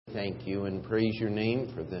Thank you and praise your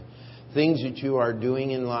name for the things that you are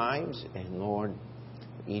doing in lives. And Lord,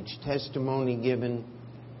 each testimony given,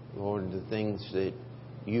 Lord, the things that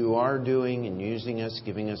you are doing and using us,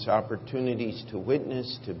 giving us opportunities to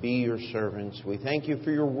witness, to be your servants. We thank you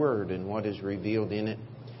for your word and what is revealed in it.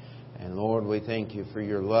 And Lord, we thank you for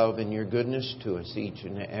your love and your goodness to us each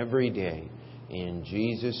and every day. In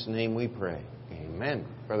Jesus' name we pray. Amen.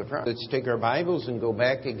 Brother Frank, let's take our Bibles and go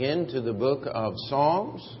back again to the book of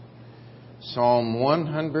Psalms. Psalm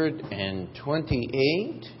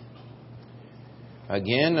 128.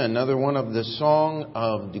 Again, another one of the Song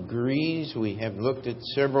of Degrees. We have looked at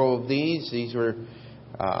several of these. These were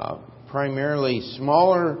primarily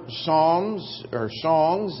smaller psalms or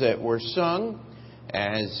songs that were sung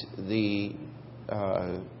as the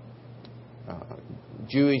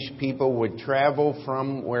Jewish people would travel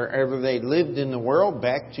from wherever they lived in the world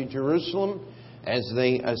back to Jerusalem as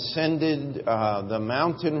they ascended the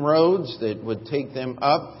mountain roads that would take them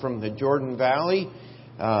up from the Jordan Valley.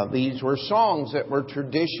 These were songs that were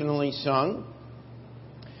traditionally sung,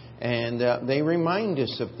 and they remind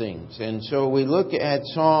us of things. And so we look at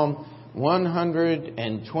Psalm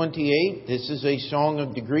 128. This is a Song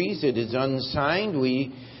of Degrees. It is unsigned.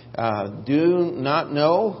 We do not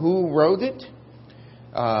know who wrote it,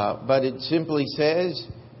 but it simply says,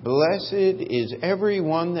 "Blessed is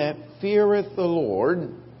everyone that feareth the Lord,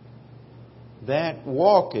 that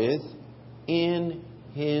walketh in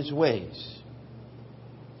His ways.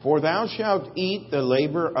 For thou shalt eat the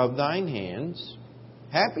labor of thine hands.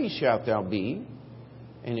 Happy shalt thou be,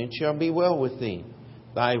 and it shall be well with thee.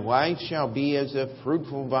 Thy wife shall be as a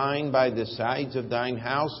fruitful vine by the sides of thine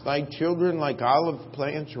house, thy children like olive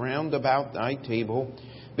plants round about thy table.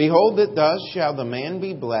 Behold, that thus shall the man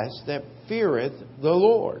be blessed that feareth the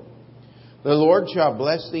Lord. The Lord shall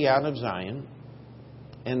bless thee out of Zion,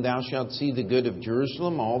 and thou shalt see the good of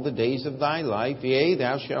Jerusalem all the days of thy life. Yea,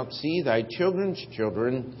 thou shalt see thy children's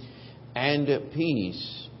children, and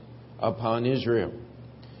peace upon Israel."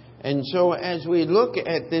 And so as we look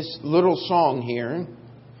at this little song here,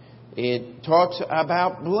 it talks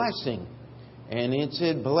about blessing. And it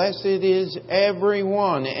said, "Blessed is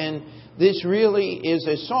everyone." And this really is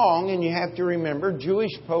a song, and you have to remember,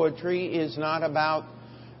 Jewish poetry is not about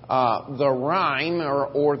the rhyme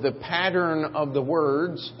or the pattern of the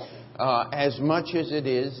words as much as it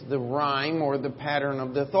is the rhyme or the pattern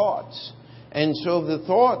of the thoughts. And so the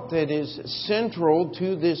thought that is central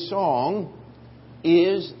to this song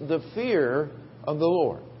is the fear of the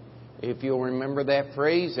Lord. If you'll remember that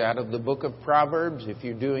phrase out of the book of Proverbs, if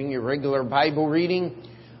you're doing your regular Bible reading,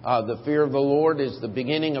 the fear of the Lord is the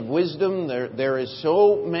beginning of wisdom. There is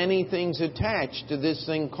so many things attached to this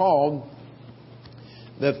thing called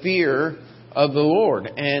the fear of the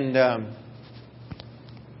Lord. And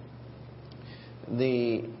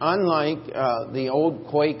unlike the old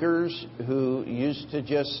Quakers who used to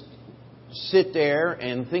just sit there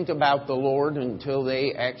and think about the Lord until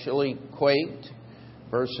they actually quaked,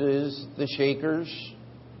 versus the Shakers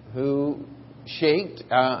who shaked.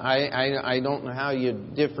 I don't know how you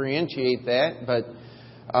differentiate that, but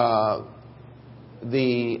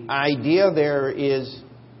the idea there is,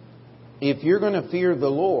 if you're going to fear the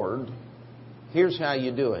Lord, here's how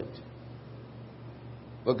you do it.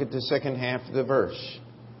 Look at the second half of the verse.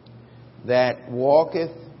 "That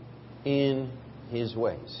walketh in His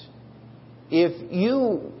ways." If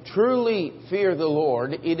you truly fear the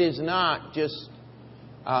Lord, it is not just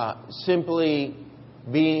simply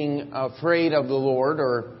being afraid of the Lord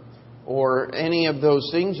or any of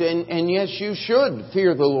those things. And yes, you should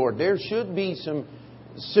fear the Lord. There should be some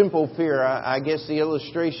simple fear. I guess the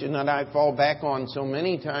illustration that I fall back on so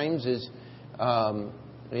many times is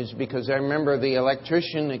because I remember the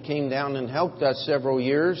electrician that came down and helped us several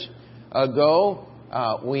years ago.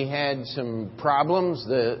 We had some problems.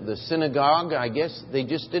 The synagogue, I guess, they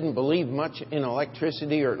just didn't believe much in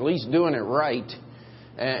electricity, or at least doing it right.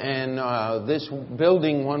 And this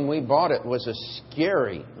building, when we bought it, was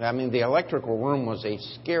the electrical room was a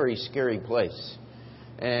scary, scary place.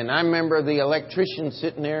 And I remember the electrician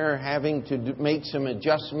sitting there having to make some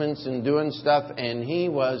adjustments and doing stuff, and he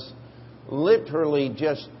was literally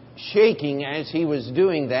just shaking as he was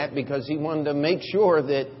doing that, because he wanted to make sure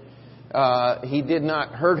that he did not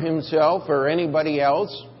hurt himself or anybody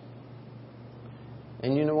else.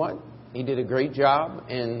 And you know what? He did a great job,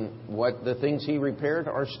 and the things he repaired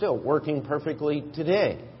are still working perfectly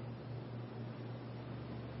today.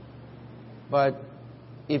 But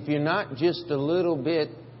if you're not just a little bit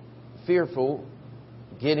fearful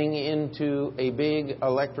getting into a big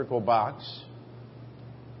electrical box,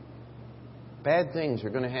 bad things are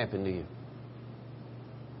going to happen to you.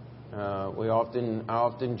 I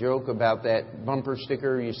often joke about that bumper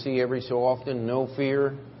sticker you see every so often, no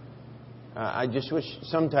fear. I just wish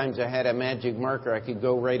sometimes I had a magic marker. I could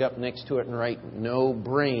go right up next to it and write no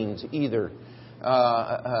brains either.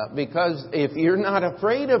 Because if you're not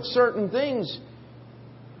afraid of certain things,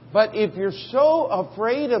 but if you're so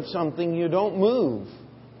afraid of something you don't move,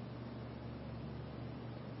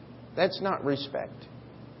 that's not respect.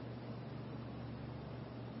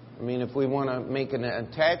 I mean, if we want to make an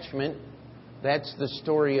attachment, that's the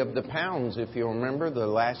story of the pounds. If you remember, the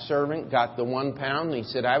last servant got the 1 pound. He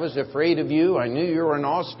said, I was afraid of you. I knew you were an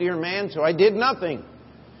austere man, so I did nothing.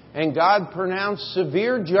 And God pronounced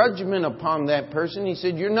severe judgment upon that person. He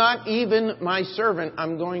said, you're not even my servant.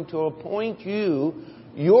 I'm going to appoint you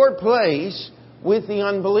your place with the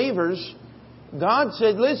unbelievers. God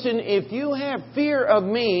said, listen, if you have fear of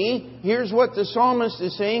me, here's what the psalmist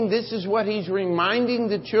is saying. This is what he's reminding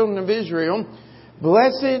the children of Israel.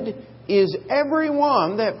 Blessed is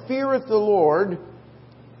everyone that feareth the Lord,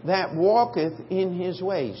 that walketh in His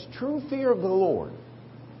ways. True fear of the Lord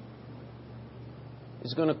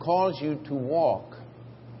is going to cause you to walk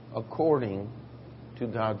according to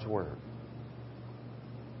God's Word.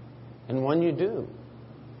 And when you do,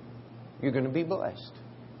 you're going to be blessed.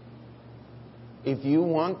 If you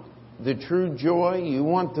want the true joy, you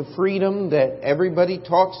want the freedom that everybody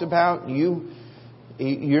talks about,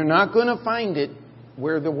 you're not going to find it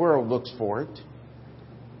where the world looks for it.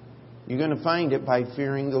 You're going to find it by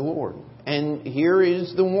fearing the Lord. And here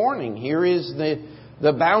is the warning. Here is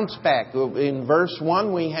the bounce back. In verse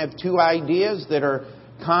 1, we have two ideas that are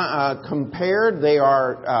compared. They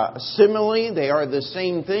are simile. They are the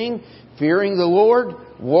same thing. Fearing the Lord,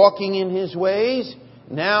 walking in His ways.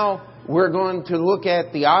 Now we're going to look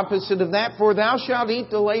at the opposite of that. For thou shalt eat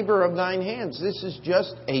the labor of thine hands. This is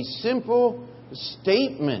just a simple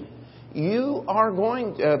statement. You are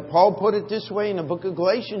going, Paul put it this way in the book of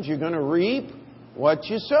Galatians, you're going to reap what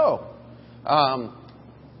you sow.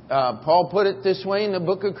 Paul put it this way in the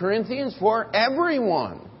book of Corinthians, for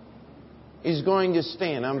everyone is going to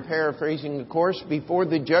stand. I'm paraphrasing, of course, before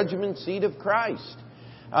the judgment seat of Christ.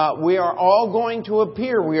 We are all going to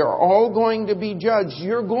appear. We are all going to be judged.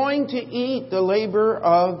 You're going to eat the labor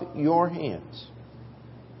of your hands.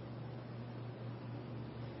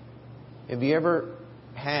 Have you ever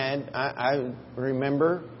had, I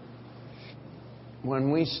remember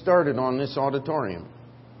when we started on this auditorium,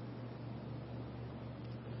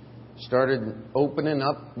 started opening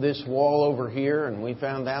up this wall over here, and we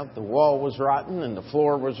found out the wall was rotten and the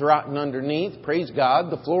floor was rotten underneath. Praise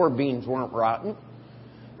God, the floor beams weren't rotten.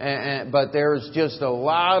 But there's just a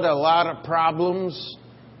lot of problems.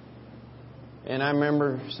 And I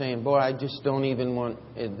remember saying, boy, I just don't even want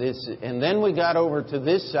this. And then we got over to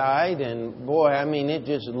this side, and boy, I mean, it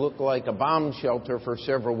just looked like a bomb shelter for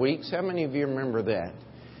several weeks. How many of you remember that?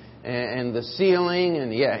 And the ceiling,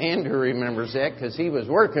 and yeah, Andrew remembers that because he was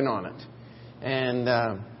working on it.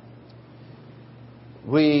 And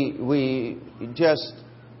we just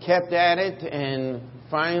kept at it, and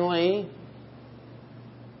finally,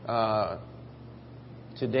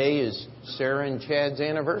 today is Sarah and Chad's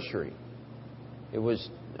anniversary. It was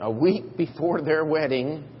a week before their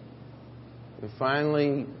wedding. We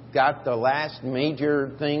finally got the last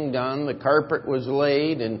major thing done. The carpet was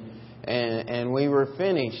laid, and we were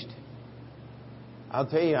finished. I'll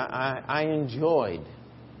tell you, I enjoyed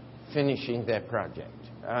finishing that project.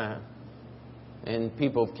 And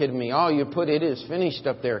people have kidded me, oh, you put it is finished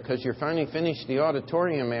up there because you're finally finished the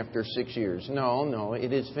auditorium after 6 years. No,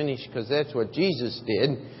 it is finished because that's what Jesus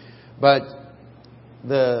did. But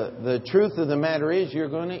the truth of the matter is you're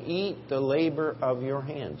going to eat the labor of your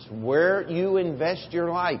hands. Where you invest your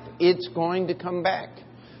life, it's going to come back.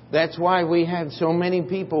 That's why we have so many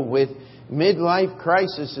people with midlife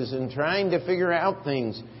crises and trying to figure out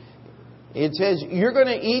things. It says you're going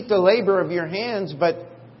to eat the labor of your hands, but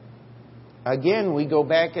again, we go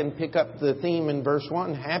back and pick up the theme in verse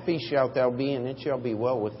 1. Happy shalt thou be, and it shall be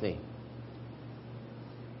well with thee.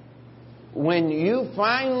 When you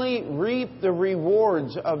finally reap the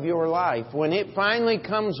rewards of your life, when it finally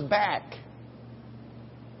comes back,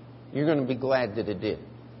 you're going to be glad that it did.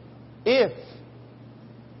 If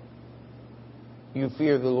you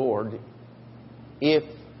fear the Lord, if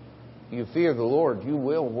you fear the Lord, you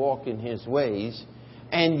will walk in His ways,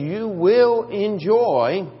 and you will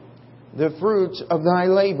enjoy the fruits of thy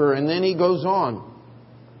labor. And then he goes on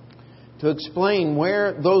to explain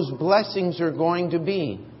where those blessings are going to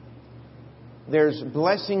be. There's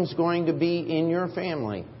blessings going to be in your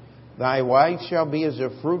family. Thy wife shall be as a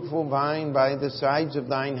fruitful vine by the sides of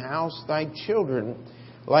thine house, thy children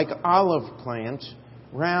like olive plants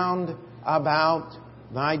round about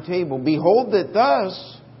thy table. Behold, that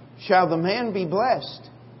thus shall the man be blessed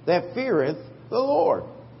that feareth the Lord.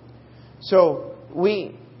 So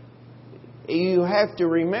you have to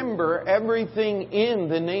remember, everything in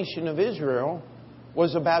the nation of Israel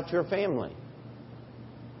was about your family.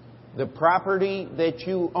 The property that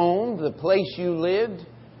you owned, the place you lived,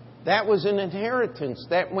 that was an inheritance.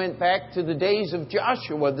 That went back to the days of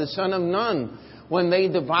Joshua, the son of Nun, when they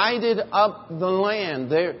divided up the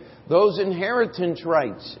land. Those inheritance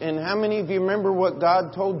rights. And how many of you remember what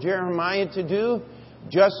God told Jeremiah to do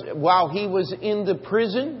just while he was in the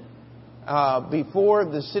prison? Before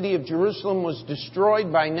the city of Jerusalem was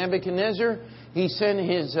destroyed by Nebuchadnezzar, he sent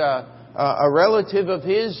a relative of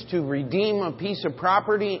his to redeem a piece of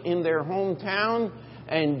property in their hometown.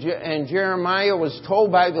 And Jeremiah was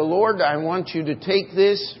told by the Lord, I want you to take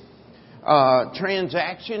this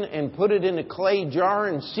transaction and put it in a clay jar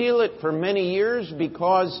and seal it for many years,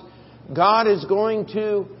 because God is going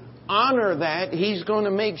to honor that. He's going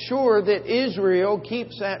to make sure that Israel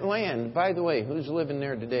keeps that land. By the way, who's living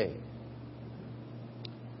there today?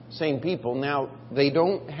 Same people. Now, they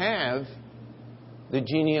don't have the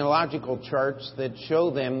genealogical charts that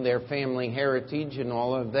show them their family heritage and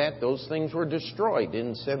all of that. Those things were destroyed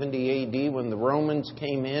in 70 A.D. when the Romans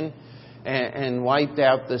came in and wiped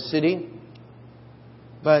out the city.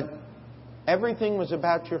 But everything was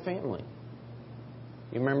about your family.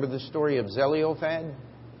 You remember the story of Zelophehad?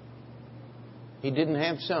 He didn't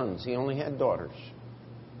have sons. He only had daughters.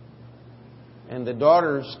 And the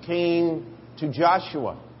daughters came to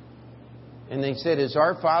Joshua. And they said, is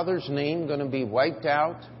our father's name going to be wiped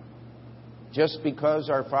out just because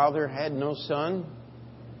our father had no son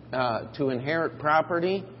to inherit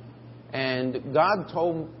property? And God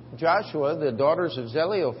told Joshua, the daughters of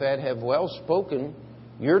Zelophehad have well spoken.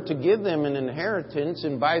 You're to give them an inheritance.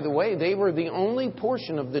 And by the way, they were the only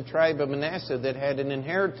portion of the tribe of Manasseh that had an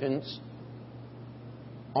inheritance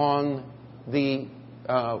on the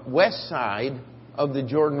west side of the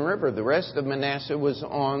Jordan River. The rest of Manasseh was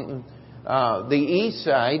on the east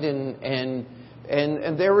side, and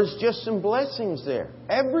there was just some blessings there.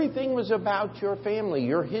 Everything was about your family,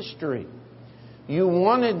 your history. You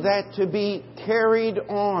wanted that to be carried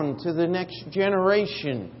on to the next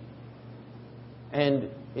generation. And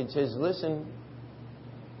it says, listen,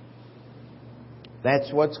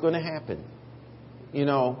 that's what's going to happen. You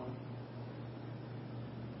know,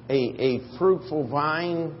 a fruitful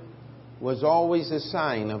vine was always a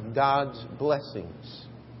sign of God's blessings.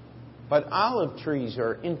 But olive trees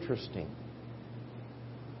are interesting.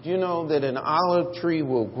 Do you know that an olive tree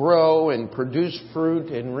will grow and produce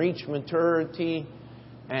fruit and reach maturity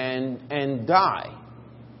and die?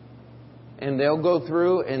 And they'll go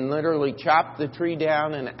through and literally chop the tree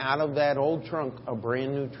down, and out of that old trunk, a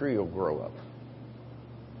brand new tree will grow up.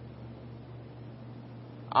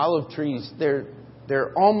 Olive trees,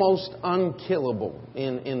 they're almost unkillable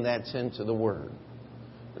in that sense of the word.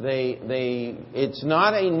 It's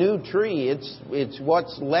not a new tree. It's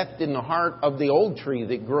what's left in the heart of the old tree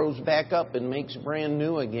that grows back up and makes brand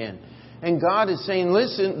new again. And God is saying,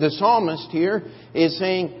 listen, the psalmist here is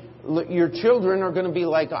saying, your children are going to be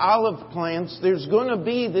like olive plants. There's going to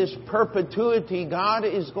be this perpetuity. God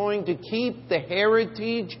is going to keep the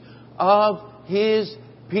heritage of His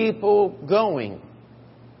people going.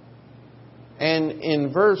 And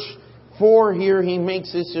in verse 4 here, He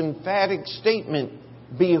makes this emphatic statement.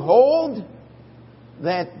 Behold,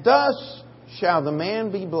 that thus shall the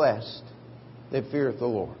man be blessed that feareth the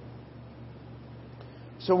Lord.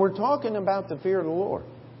 So we're talking about the fear of the Lord.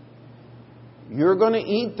 You're going to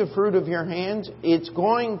eat the fruit of your hands. It's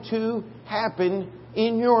going to happen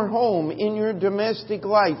in your home, in your domestic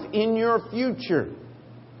life, in your future.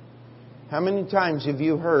 How many times have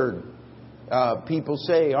you heard people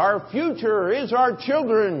say, our future is our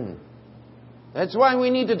children? That's why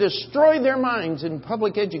we need to destroy their minds in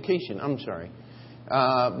public education. I'm sorry.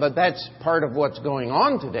 But that's part of what's going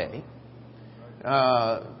on today.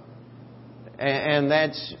 And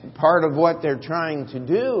that's part of what they're trying to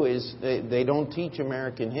do is they don't teach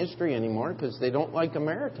American history anymore because they don't like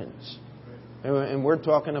Americans. And we're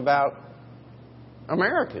talking about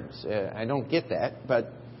Americans. I don't get that,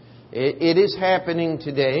 but it is happening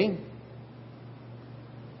today.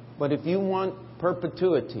 But if you want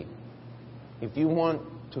perpetuity, if you want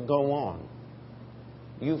to go on,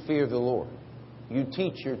 you fear the Lord. You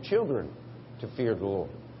teach your children to fear the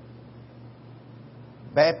Lord.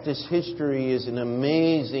 Baptist history is an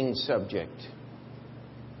amazing subject.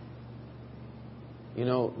 You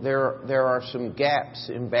know, there are some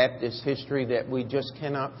gaps in Baptist history that we just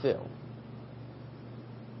cannot fill.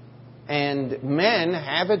 And men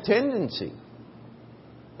have a tendency.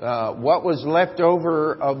 what was left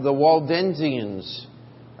over of the Waldensians.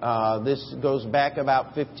 This goes back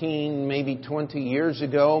about 15, maybe 20 years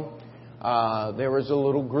ago. There was a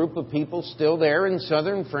little group of people still there in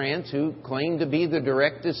southern France who claimed to be the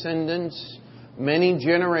direct descendants, many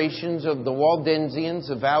generations of the Waldensians,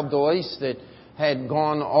 the Vaudois, that had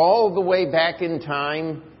gone all the way back in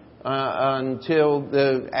time until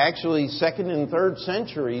the actually 2nd and 3rd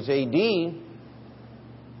centuries A.D.,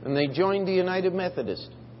 and they joined the United Methodist.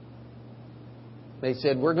 They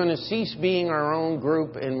said, we're going to cease being our own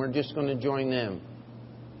group and we're just going to join them.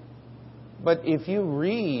 But if you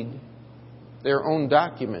read their own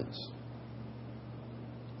documents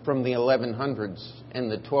from the 1100s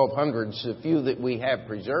and the 1200s, the few that we have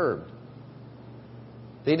preserved,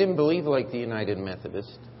 they didn't believe like the United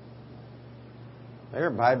Methodist. They're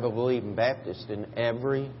a Bible-believing Baptist in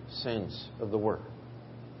every sense of the word.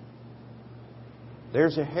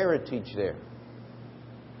 There's a heritage there.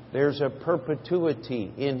 There's a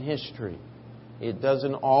perpetuity in history. It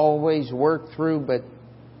doesn't always work through, but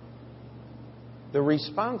the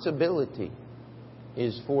responsibility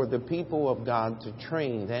is for the people of God to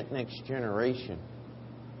train that next generation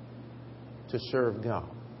to serve God.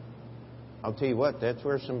 I'll tell you what, that's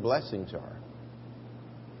where some blessings are.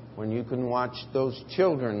 When you can watch those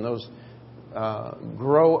children, those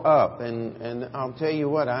grow up, and I'll tell you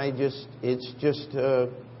what, it's just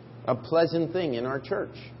a pleasant thing in our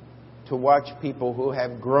church to watch people who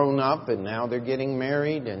have grown up and now they're getting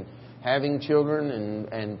married and having children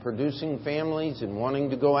and producing families and wanting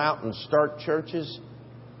to go out and start churches.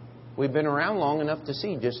 We've been around long enough to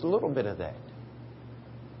see just a little bit of that.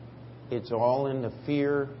 It's all in the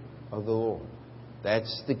fear of the Lord.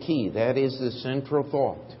 That's the key. That is the central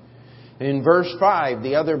thought. In verse 5,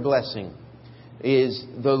 the other blessing is,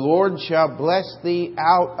 the Lord shall bless thee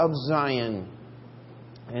out of Zion,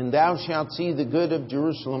 and thou shalt see the good of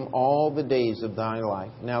Jerusalem all the days of thy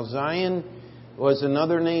life. Now, Zion was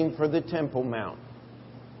another name for the Temple Mount.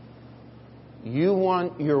 You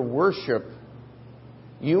want your worship,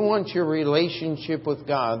 you want your relationship with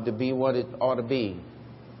God to be what it ought to be.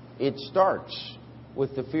 It starts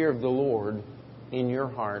with the fear of the Lord in your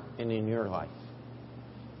heart and in your life.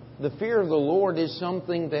 The fear of the Lord is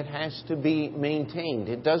something that has to be maintained.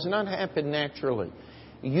 It does not happen naturally.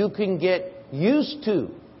 You can get used to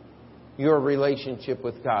your relationship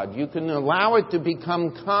with God. You can allow it to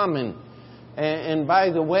become common. And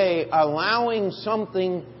by the way, allowing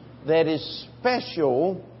something that is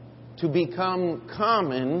special to become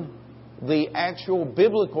common, the actual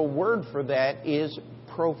biblical word for that is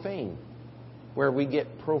profane, where we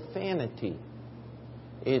get profanity.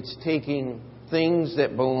 It's taking things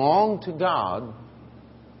that belong to God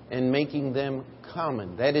and making them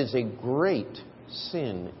common. That is a great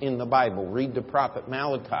sin in the Bible. Read the prophet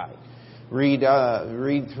Malachi. Read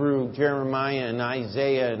through Jeremiah and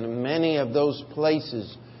Isaiah and many of those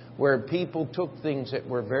places where people took things that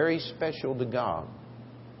were very special to God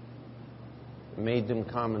and made them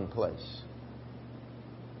commonplace.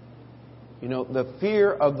 You know, the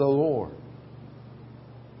fear of the Lord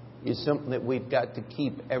is something that we've got to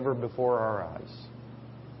keep ever before our eyes.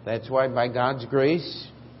 That's why, by God's grace,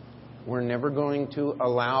 we're never going to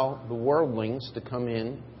allow the worldlings to come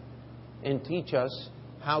in and teach us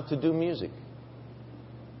how to do music.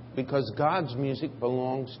 Because God's music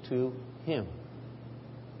belongs to Him.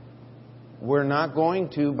 We're not going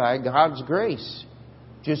to, by God's grace,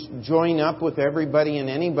 just join up with everybody and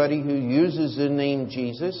anybody who uses the name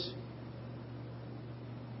Jesus.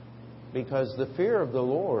 Because the fear of the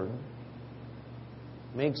Lord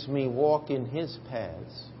makes me walk in His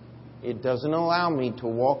paths. It doesn't allow me to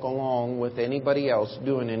walk along with anybody else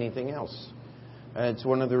doing anything else. It's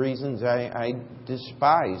one of the reasons I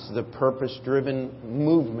despise the purpose-driven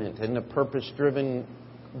movement and the purpose-driven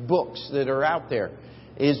books that are out there,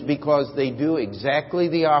 is because they do exactly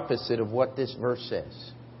the opposite of what this verse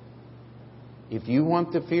says. If you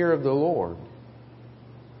want the fear of the Lord,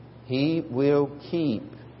 He will keep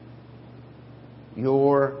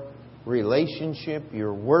your relationship,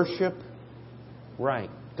 your worship right.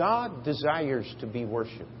 God desires to be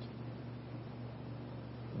worshipped.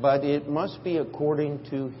 But it must be according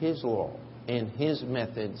to His law and His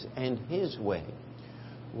methods and His way.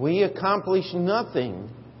 We accomplish nothing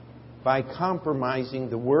by compromising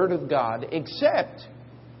the Word of God except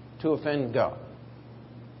to offend God.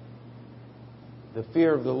 The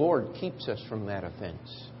fear of the Lord keeps us from that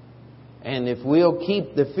offense. And if we'll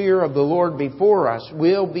keep the fear of the Lord before us,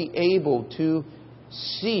 we'll be able to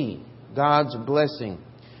see God's blessing.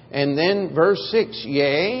 And then verse 6,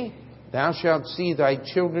 yea, thou shalt see thy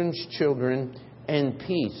children's children, and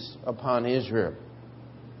peace upon Israel.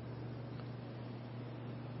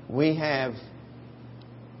 We have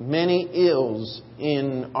many ills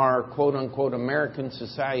in our quote-unquote American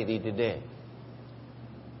society today.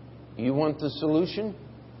 You want the solution?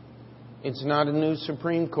 It's not a new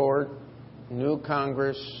Supreme Court, new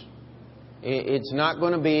Congress. It's not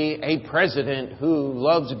going to be a president who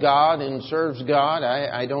loves God and serves God.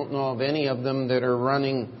 I don't know of any of them that are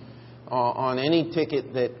running on any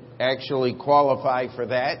ticket that actually qualify for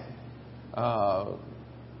that.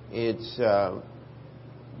 It's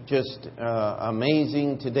just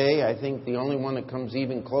amazing today. I think the only one that comes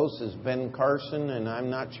even close is Ben Carson, and I'm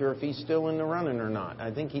not sure if he's still in the running or not.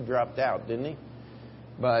 I think he dropped out, didn't he?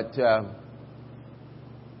 But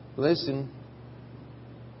listen,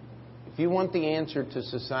 if you want the answer to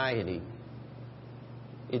society,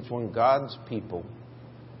 it's when God's people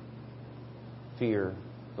fear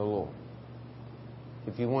the Lord.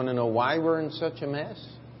 If you want to know why we're in such a mess,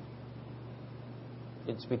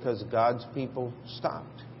 it's because God's people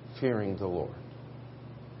stopped fearing the Lord.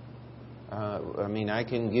 I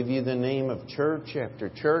can give you the name of church after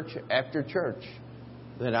church after church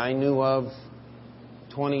that I knew of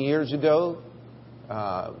 20 years ago,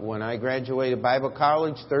 when I graduated Bible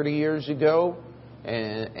college 30 years ago,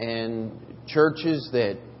 and churches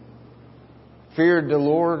that feared the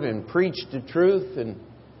Lord and preached the truth, and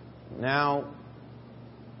now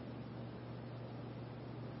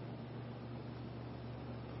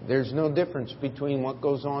there's no difference between what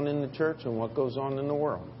goes on in the church and what goes on in the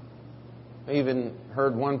world. I even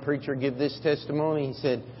heard one preacher give this testimony. He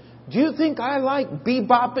said, "Do you think I like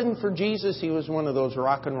bebopping for Jesus?" He was one of those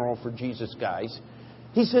rock and roll for Jesus guys.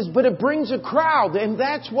 He says, "But it brings a crowd, and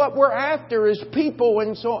that's what we're after is people,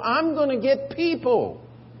 and so I'm going to get people."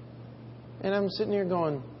 And I'm sitting here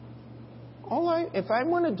going, if I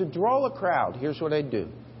wanted to draw a crowd, here's what I'd do.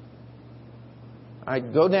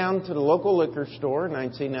 I'd go down to the local liquor store and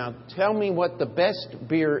I'd say, "Now tell me what the best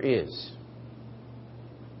beer is."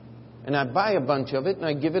 And I'd buy a bunch of it and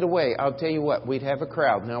I'd give it away. I'll tell you what, we'd have a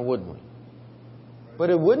crowd now, wouldn't we? But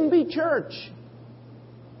it wouldn't be church.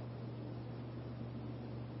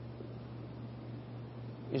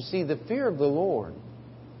 You see, the fear of the Lord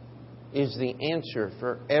is the answer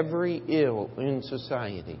for every ill in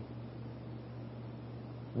society.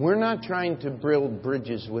 We're not trying to build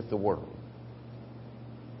bridges with the world.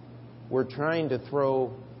 We're trying to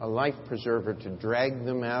throw a life preserver to drag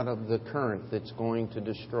them out of the current that's going to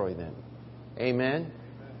destroy them. Amen?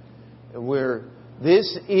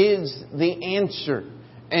 This is the answer.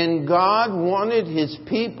 And God wanted His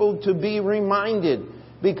people to be reminded.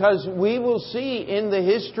 Because we will see in the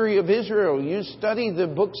history of Israel, you study the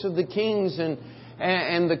books of the Kings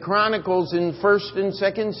and the Chronicles in 1st and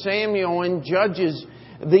 2nd Samuel and Judges,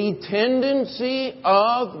 the tendency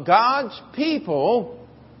of God's people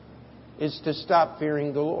is to stop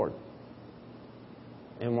fearing the Lord.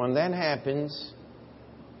 And when that happens,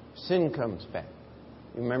 sin comes back.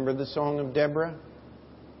 You remember the song of Deborah?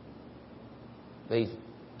 They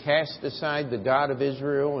cast aside the God of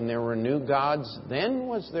Israel and there were new gods. Then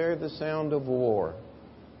was there the sound of war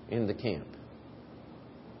in the camp.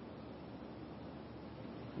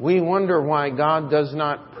 We wonder why God does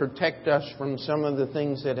not protect us from some of the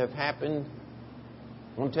things that have happened.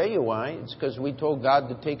 I'll tell you why. It's because we told God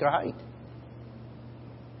to take a hike.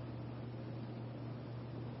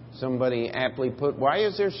 Somebody aptly put, "Why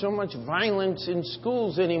is there so much violence in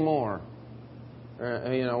schools anymore?"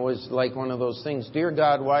 It was like one of those things. "Dear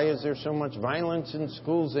God, why is there so much violence in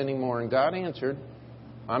schools anymore?" And God answered,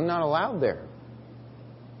 "I'm not allowed there."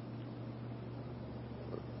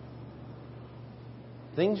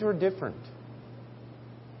 Things were different.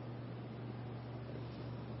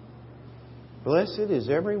 Blessed is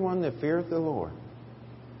everyone that feareth the Lord,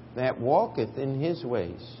 that walketh in His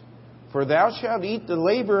ways. For thou shalt eat the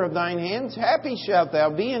labor of thine hands. Happy shalt thou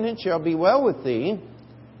be, and it shall be well with thee.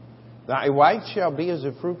 Thy wife shall be as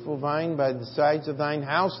a fruitful vine by the sides of thine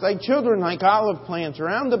house, thy children like olive plants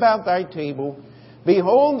round about thy table.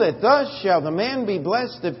 Behold, that thus shall the man be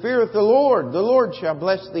blessed that feareth the Lord. The Lord shall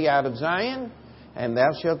bless thee out of Zion, and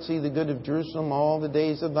thou shalt see the good of Jerusalem all the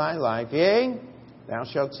days of thy life. Yea, thou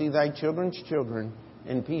shalt see thy children's children,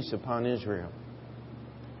 and peace upon Israel.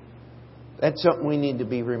 That's something we need to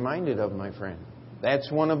be reminded of, my friend.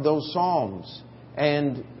 That's one of those Psalms.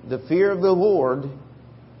 And the fear of the Lord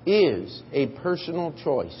is a personal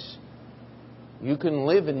choice. You can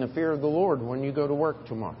live in the fear of the Lord when you go to work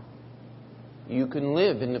tomorrow. You can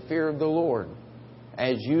live in the fear of the Lord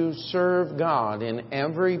as you serve God in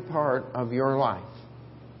every part of your life.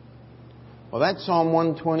 Well, that's Psalm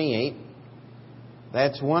 128.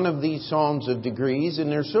 That's one of these Psalms of degrees,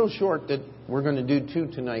 and they're so short that we're going to do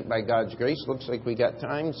 2 tonight by God's grace. Looks like we got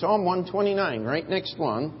time. Psalm 129, right next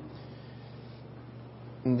one.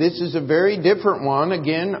 And this is a very different one,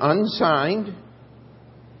 again, unsigned.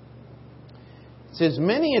 It says,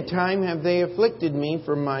 many a time have they afflicted me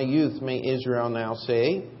from my youth, may Israel now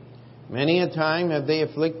say. Many a time have they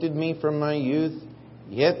afflicted me from my youth,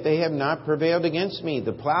 yet they have not prevailed against me.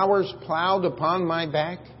 The plowers plowed upon my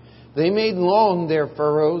back. They made long their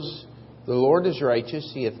furrows. The Lord is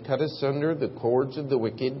righteous. He hath cut asunder the cords of the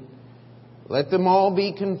wicked. Let them all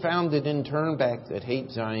be confounded and turn back that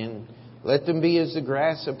hate Zion. Let them be as the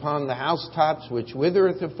grass upon the housetops, which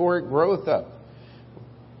withereth afore it groweth up.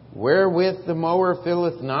 Wherewith the mower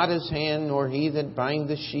filleth not his hand, nor he that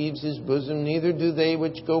bindeth sheaves his bosom. Neither do they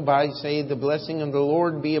which go by say, the blessing of the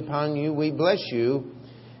Lord be upon you. We bless you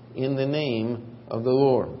in the name of the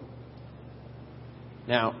Lord.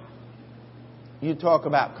 Now, you talk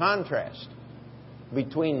about contrast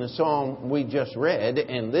between the psalm we just read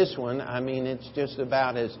and this one. I mean, it's just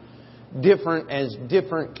about as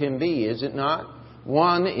different can be, is it not?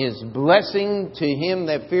 One is blessing to him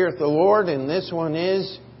that feareth the Lord, and this one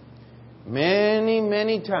is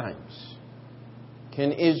many times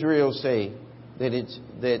can Israel say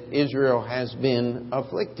that Israel has been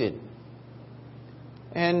afflicted.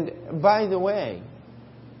 And by the way,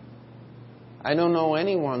 I don't know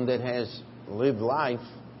anyone that has lived life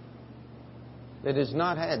that has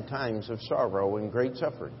not had times of sorrow and great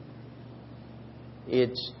suffering.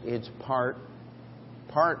 It's part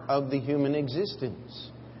of the human existence.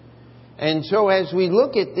 And so as we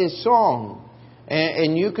look at this song,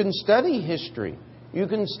 and you can study history, you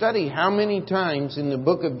can study how many times in the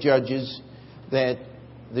book of Judges that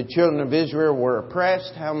the children of Israel were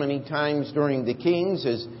oppressed, how many times during the kings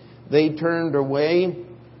as they turned away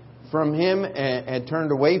from Him and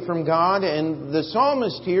turned away from God. And the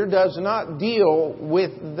psalmist here does not deal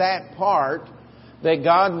with that part, that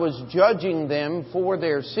God was judging them for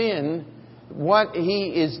their sin. What he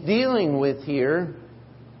is dealing with here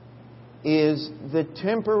is the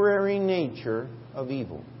temporary nature of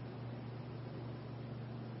evil.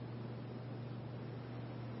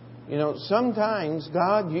 You know, sometimes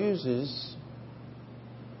God uses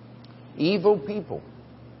evil people.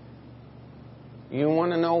 You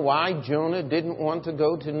want to know why Jonah didn't want to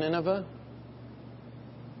go to Nineveh?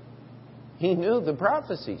 He knew the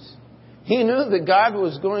prophecies. He knew that God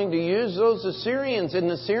was going to use those Assyrians, and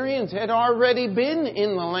the Assyrians had already been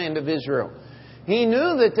in the land of Israel. He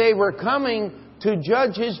knew that they were coming to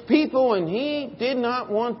judge His people, and He did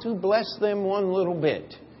not want to bless them one little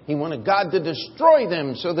bit. He wanted God to destroy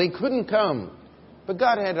them so they couldn't come. But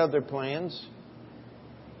God had other plans.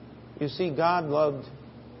 You see, God loved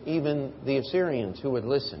even the Assyrians who would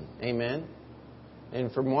listen. Amen?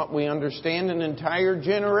 And from what we understand, an entire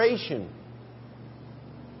generation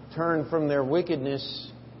turned from their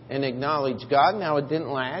wickedness and acknowledged God. Now, it didn't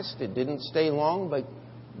last. It didn't stay long. But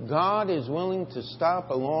God is willing to stop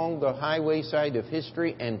along the highway side of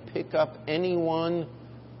history and pick up anyone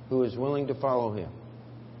who is willing to follow Him.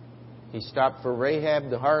 He stopped for Rahab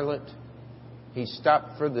the harlot. He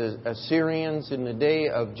stopped for the Assyrians in the day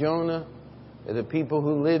of Jonah, the people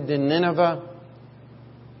who lived in Nineveh.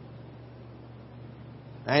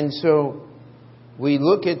 And so we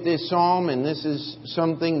look at this psalm, and this is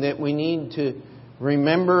something that we need to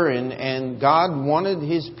remember, and God wanted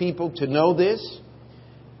His people to know this.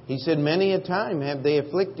 He said, many a time have they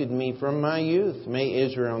afflicted me from my youth, may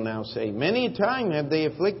Israel now say. Many a time have they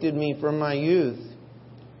afflicted me from my youth,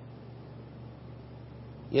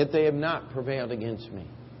 yet they have not prevailed against me.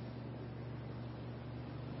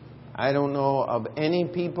 I don't know of any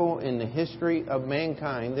people in the history of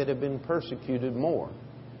mankind that have been persecuted more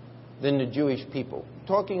than the Jewish people.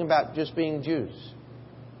 Talking about just being Jews.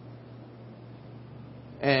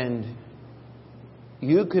 And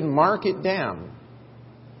you can mark it down.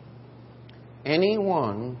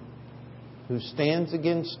 Anyone who stands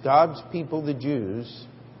against God's people, the Jews,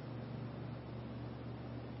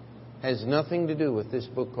 has nothing to do with this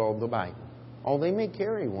book called the Bible. Oh, they may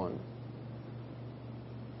carry one.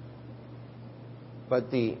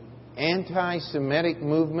 But the anti-Semitic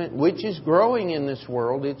movement, which is growing in this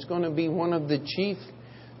world, it's going to be one of the chief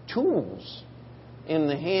tools in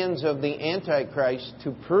the hands of the Antichrist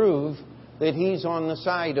to prove that he's on the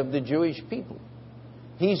side of the Jewish people.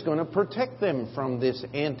 He's going to protect them from this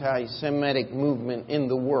anti-Semitic movement in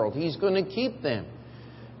the world. He's going to keep them.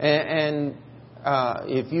 And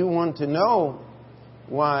if you want to know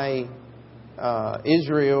why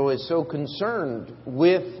Israel is so concerned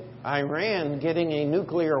with Iran getting a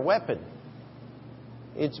nuclear weapon,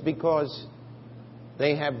 it's because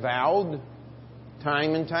they have vowed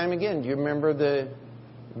time and time again. Do you remember the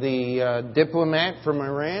the diplomat from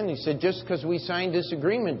Iran. He said, just because we signed this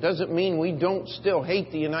agreement doesn't mean we don't still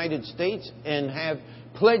hate the United States and have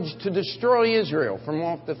pledged to destroy Israel from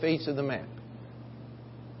off the face of the map.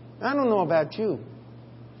 I don't know about you,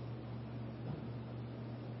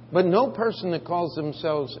 but no person that calls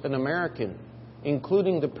themselves an American,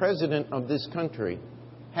 including the president of this country,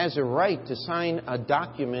 has a right to sign a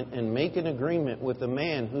document and make an agreement with a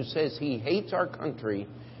man who says he hates our country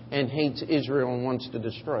and hates Israel and wants to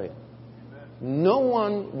destroy it. No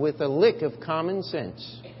one with a lick of common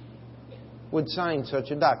sense would sign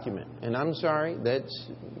such a document. And I'm sorry,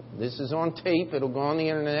 this is on tape. It'll go on the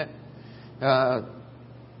internet.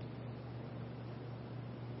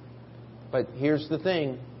 But here's the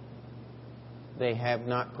thing. They have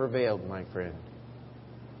not prevailed, my friend.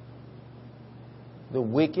 The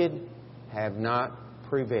wicked have not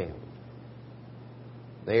prevailed.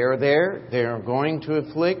 They are there. They are going to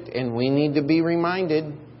afflict, and we need to be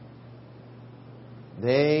reminded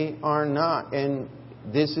they are not. And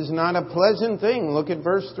this is not a pleasant thing. Look at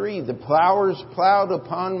verse 3. The plowers plowed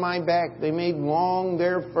upon my back. They made long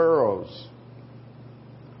their furrows.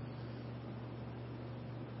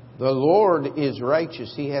 The Lord is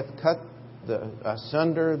righteous. He hath cut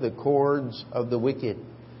asunder the cords of the wicked.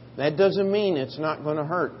 That doesn't mean it's not going to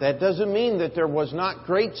hurt. That doesn't mean that there was not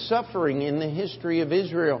great suffering in the history of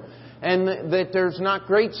Israel, and that there's not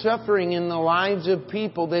great suffering in the lives of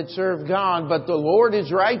people that serve God. But the Lord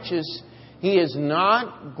is righteous. He is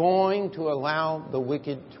not going to allow the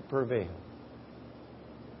wicked to prevail.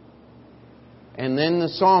 And then the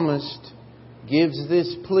psalmist gives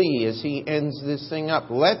this plea as he ends this thing up.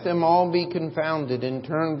 Let them all be confounded and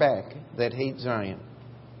turn back that hate Zion.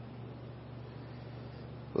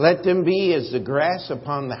 Let them be as the grass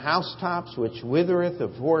upon the housetops, which withereth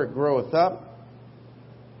afore it groweth up.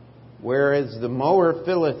 Whereas the mower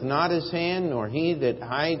filleth not his hand, nor he that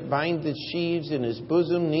bindeth sheaves in his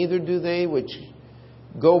bosom, neither do they which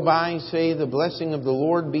go by say, the blessing of the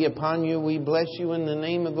Lord be upon you. We bless you in the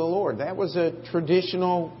name of the Lord. That was a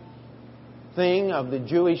traditional thing of the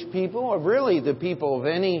Jewish people, or really the people of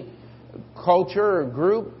any culture or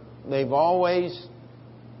group. They've always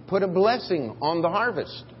put a blessing on the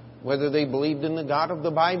harvest, whether they believed in the God of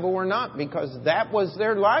the Bible or not, because that was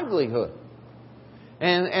their livelihood.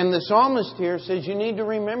 And the psalmist here says you need to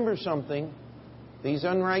remember something. These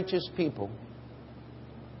unrighteous people,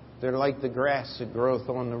 they're like the grass that groweth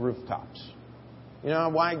on the rooftops. You know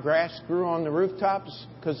why grass grew on the rooftops?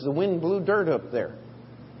 Because the wind blew dirt up there.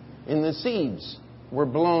 And the seeds were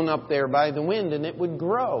blown up there by the wind, and it would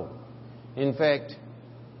grow. In fact,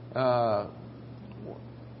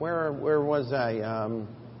 where was I?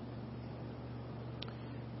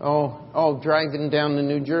 Driving down the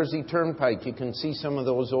New Jersey Turnpike, you can see some of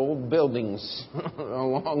those old buildings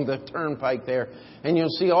along the turnpike there. And you'll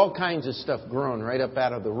see all kinds of stuff growing right up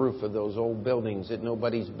out of the roof of those old buildings that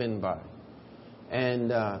nobody's been by.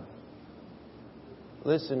 And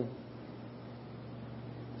listen,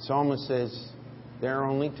 the psalmist says they're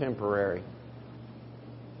only temporary.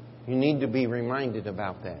 You need to be reminded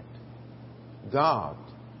about that. God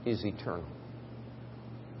is eternal.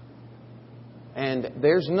 And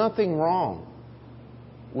there's nothing wrong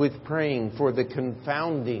with praying for the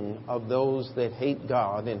confounding of those that hate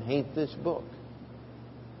God and hate this book.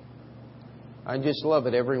 I just love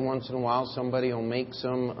it. Every once in a while somebody will make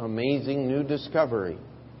some amazing new discovery.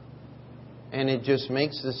 And it just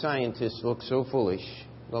makes the scientists look so foolish.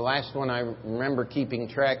 The last one I remember keeping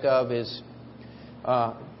track of is,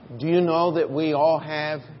 do you know that we all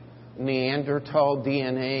have Neanderthal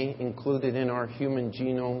DNA included in our human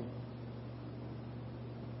genome?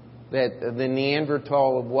 That the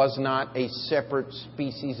Neanderthal was not a separate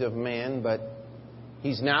species of man, but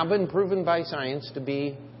he's now been proven by science to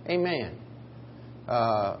be a man.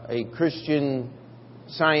 A Christian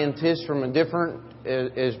scientist from a different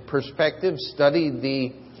perspective studied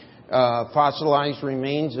the fossilized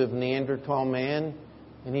remains of Neanderthal man,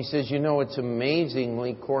 and he says, you know, it's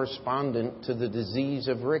amazingly correspondent to the disease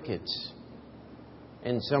of rickets.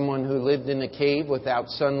 And someone who lived in a cave without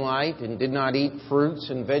sunlight and did not eat fruits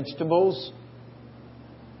and vegetables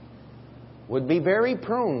would be very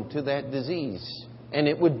prone to that disease. And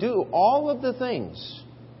it would do all of the things.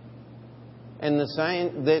 And the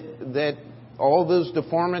sign that all those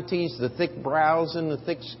deformities, the thick brows and the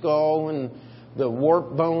thick skull and the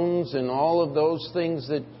warped bones and all of those things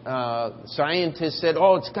that scientists said,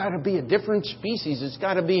 oh, it's got to be a different species. It's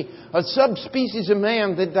got to be a subspecies of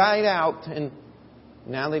man that died out. And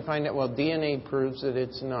now they find out, well, DNA proves that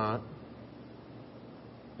it's not.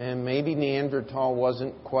 And maybe Neanderthal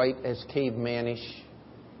wasn't quite as cavemanish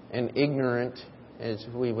and ignorant as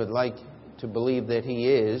we would like to believe that He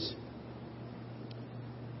is.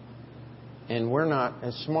 And we're not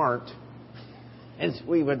as smart as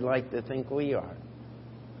we would like to think we are.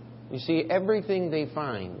 You see, everything they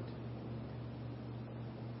find,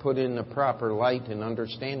 put in the proper light and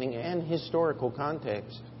understanding and historical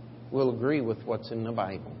context, will agree with what's in the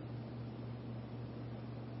Bible.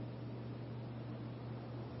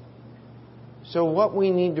 So what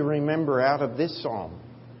we need to remember out of this psalm,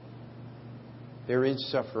 there is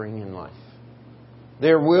suffering in life.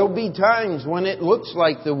 There will be times when it looks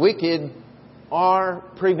like the wicked are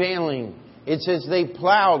prevailing. It says they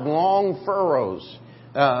plowed long furrows.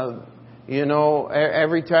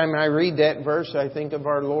 Every time I read that verse, I think of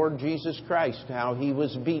our Lord Jesus Christ, how He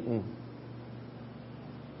was beaten.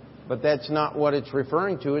 But that's not what it's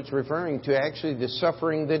referring to. It's referring to actually the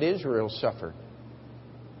suffering that Israel suffered.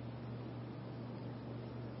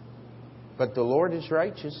 But the Lord is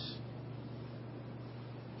righteous.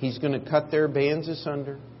 He's going to cut their bands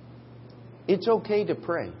asunder. It's okay to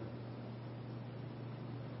pray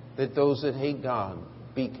that those that hate God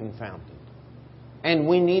be confounded. And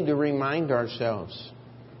we need to remind ourselves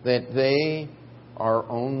that they are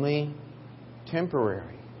only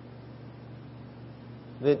temporary.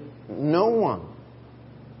 That no one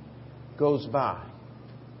goes by,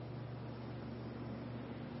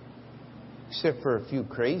 except for a few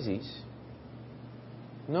crazies.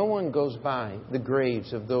 No one goes by the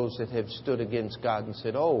graves of those that have stood against God and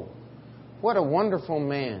said, "Oh, what a wonderful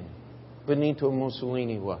man Benito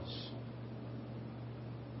Mussolini was."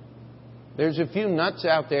 There's a few nuts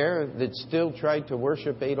out there that still try to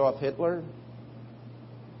worship Adolf Hitler.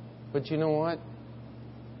 But you know what?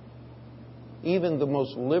 Even the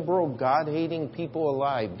most liberal, God-hating people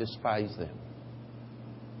alive despise them.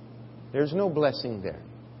 There's no blessing there.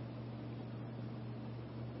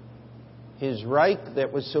 His Reich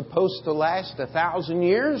that was supposed to last 1,000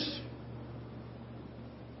 years,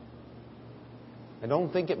 I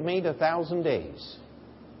don't think it made 1,000 days.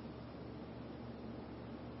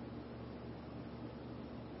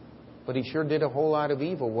 But he sure did a whole lot of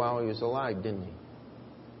evil while he was alive, didn't he?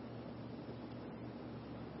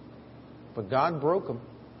 But God broke him.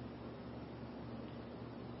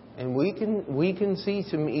 And we can see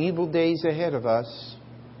some evil days ahead of us.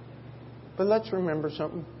 But let's remember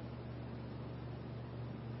something.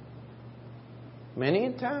 Many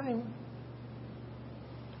a time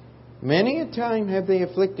have they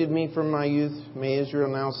afflicted me from my youth, may Israel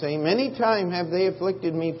now say. Many a time have they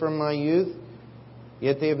afflicted me from my youth,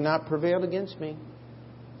 yet they have not prevailed against me.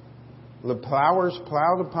 The plowers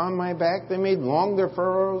plowed upon my back, they made long their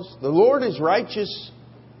furrows. The Lord is righteous,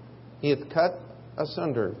 He hath cut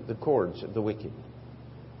asunder the cords of the wicked.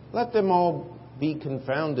 Let them all be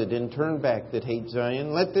confounded and turn back that hate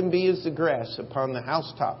Zion. Let them be as the grass upon the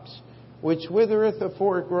housetops, which withereth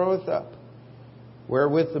afore it groweth up,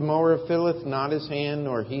 wherewith the mower filleth not his hand,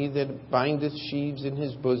 nor he that bindeth sheaves in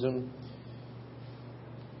his bosom.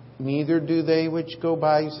 Neither do they which go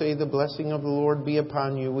by say, the blessing of the Lord be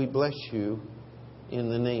upon you. We bless you in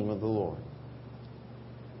the name of the Lord.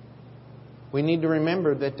 We need to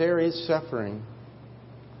remember that there is suffering,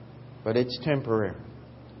 but it's temporary.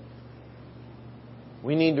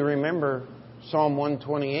 We need to remember Psalm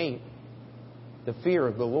 128. The fear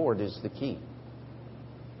of the Lord is the key.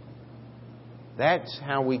 That's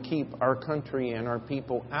how we keep our country and our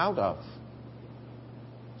people out of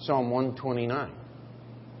Psalm 129.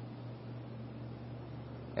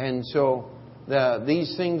 And so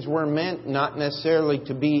these things were meant not necessarily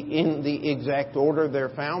to be in the exact order they're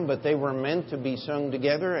found, but they were meant to be sung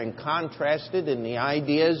together and contrasted, and the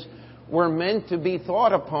ideas were meant to be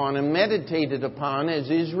thought upon and meditated upon as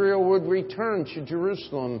Israel would return to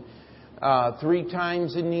Jerusalem 3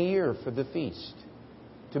 times in the year for the feast.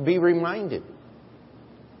 To be reminded.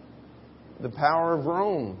 The power of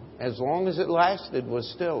Rome, as long as it lasted, was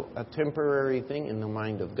still a temporary thing in the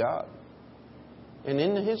mind of God. And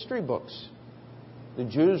in the history books, the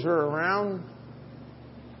Jews were around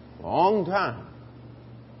a long time.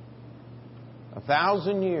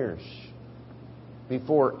 1,000 years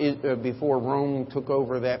before Rome took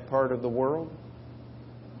over that part of the world.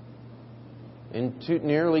 And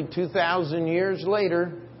nearly 2,000 years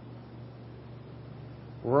later,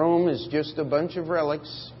 Rome is just a bunch of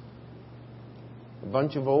relics, a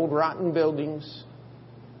bunch of old rotten buildings,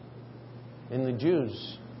 and the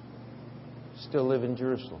Jews still live in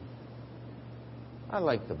Jerusalem. I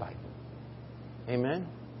like the Bible. Amen?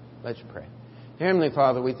 Let's pray. Heavenly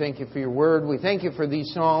Father, we thank you for your word. We thank you for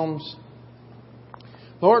these Psalms.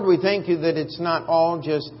 Lord, we thank you that it's not all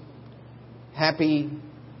just happy,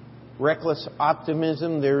 reckless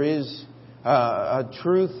optimism. There is a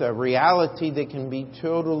truth, a reality that can be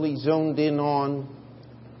totally zoned in on.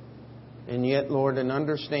 And yet, Lord, an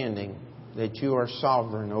understanding that You are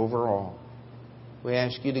sovereign over all. We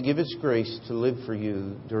ask You to give us grace to live for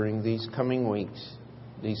You during these coming weeks,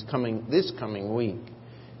 this coming week.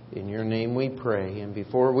 In Your name we pray. And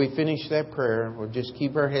before we finish that prayer, we'll just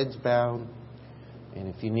keep our heads bowed. And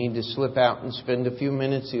if you need to slip out and spend a few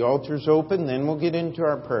minutes, the altar's open, then we'll get into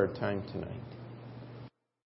our prayer time tonight.